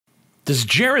Does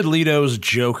Jared Leto's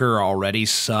Joker already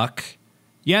suck?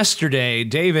 Yesterday,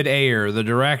 David Ayer, the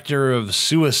director of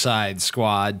Suicide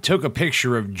Squad, took a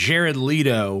picture of Jared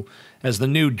Leto as the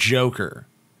new Joker.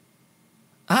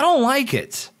 I don't like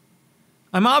it.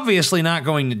 I'm obviously not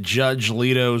going to judge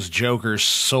Leto's Joker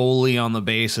solely on the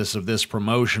basis of this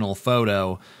promotional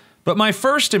photo, but my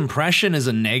first impression is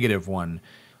a negative one.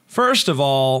 First of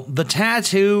all, the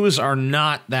tattoos are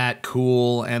not that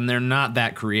cool and they're not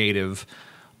that creative.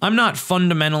 I'm not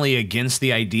fundamentally against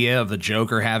the idea of the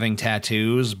Joker having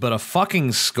tattoos, but a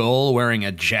fucking skull wearing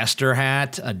a jester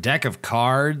hat, a deck of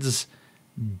cards,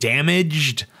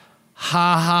 damaged,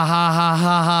 ha ha ha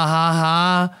ha ha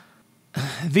ha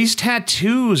ha. These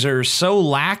tattoos are so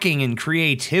lacking in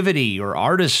creativity or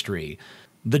artistry.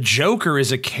 The Joker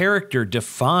is a character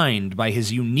defined by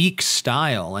his unique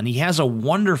style, and he has a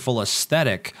wonderful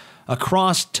aesthetic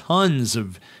across tons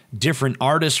of different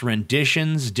artist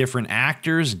renditions, different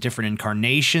actors, different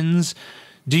incarnations.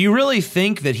 Do you really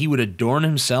think that he would adorn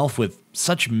himself with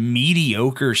such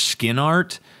mediocre skin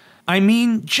art? I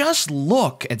mean, just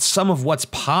look at some of what's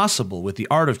possible with the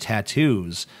art of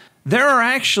tattoos. There are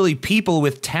actually people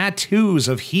with tattoos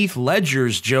of Heath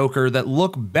Ledger's Joker that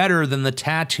look better than the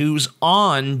tattoos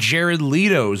on Jared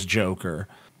Leto's Joker.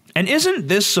 And isn't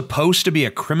this supposed to be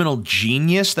a criminal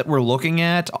genius that we're looking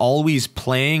at, always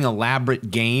playing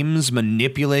elaborate games,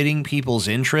 manipulating people's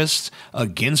interests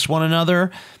against one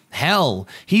another? Hell,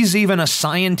 he's even a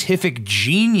scientific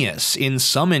genius in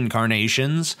some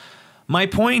incarnations. My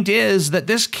point is that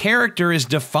this character is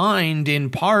defined in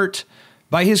part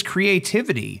by his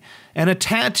creativity, and a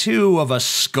tattoo of a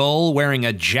skull wearing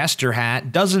a jester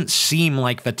hat doesn't seem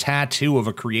like the tattoo of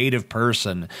a creative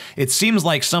person. It seems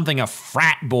like something a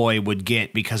frat boy would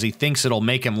get because he thinks it'll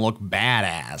make him look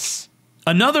badass.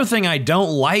 Another thing I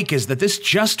don't like is that this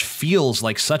just feels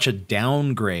like such a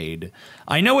downgrade.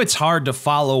 I know it's hard to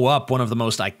follow up one of the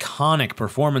most iconic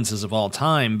performances of all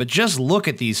time, but just look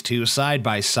at these two side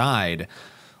by side.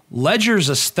 Ledger's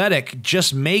aesthetic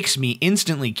just makes me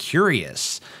instantly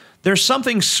curious. There's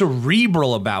something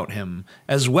cerebral about him,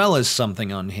 as well as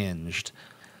something unhinged.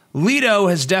 Leto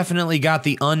has definitely got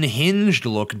the unhinged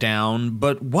look down,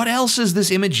 but what else is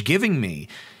this image giving me?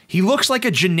 He looks like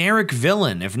a generic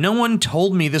villain. If no one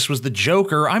told me this was the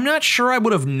Joker, I'm not sure I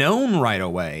would have known right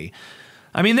away.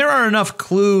 I mean, there are enough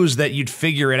clues that you'd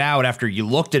figure it out after you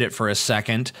looked at it for a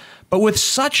second, but with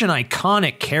such an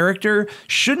iconic character,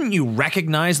 shouldn't you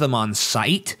recognize them on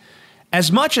sight?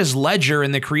 As much as Ledger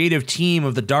and the creative team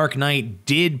of The Dark Knight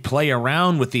did play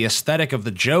around with the aesthetic of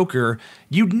the Joker,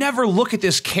 you'd never look at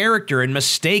this character and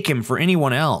mistake him for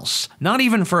anyone else, not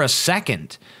even for a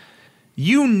second.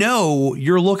 You know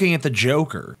you're looking at the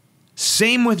Joker.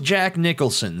 Same with Jack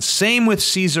Nicholson, same with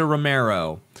Cesar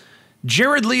Romero.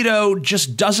 Jared Leto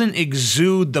just doesn't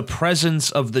exude the presence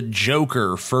of the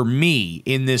Joker for me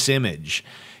in this image.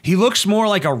 He looks more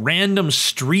like a random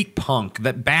street punk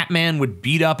that Batman would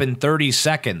beat up in 30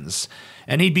 seconds,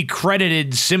 and he'd be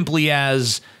credited simply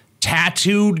as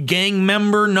Tattooed Gang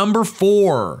Member Number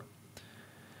 4.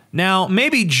 Now,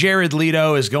 maybe Jared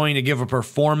Leto is going to give a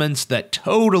performance that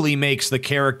totally makes the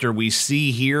character we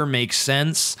see here make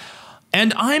sense,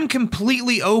 and I'm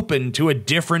completely open to a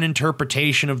different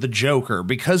interpretation of the Joker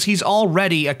because he's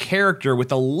already a character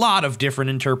with a lot of different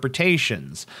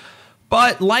interpretations.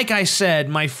 But like I said,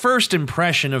 my first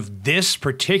impression of this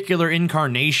particular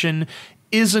incarnation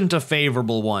isn't a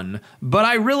favorable one, but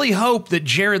I really hope that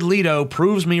Jared Leto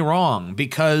proves me wrong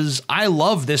because I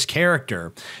love this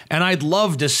character, and I'd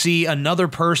love to see another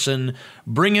person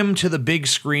bring him to the big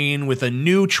screen with a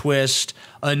new twist,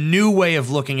 a new way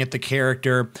of looking at the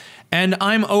character, and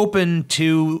I'm open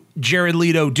to Jared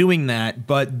Leto doing that,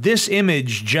 but this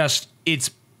image just,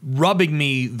 it's rubbing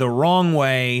me the wrong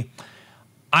way.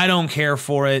 I don't care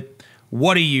for it.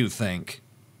 What do you think?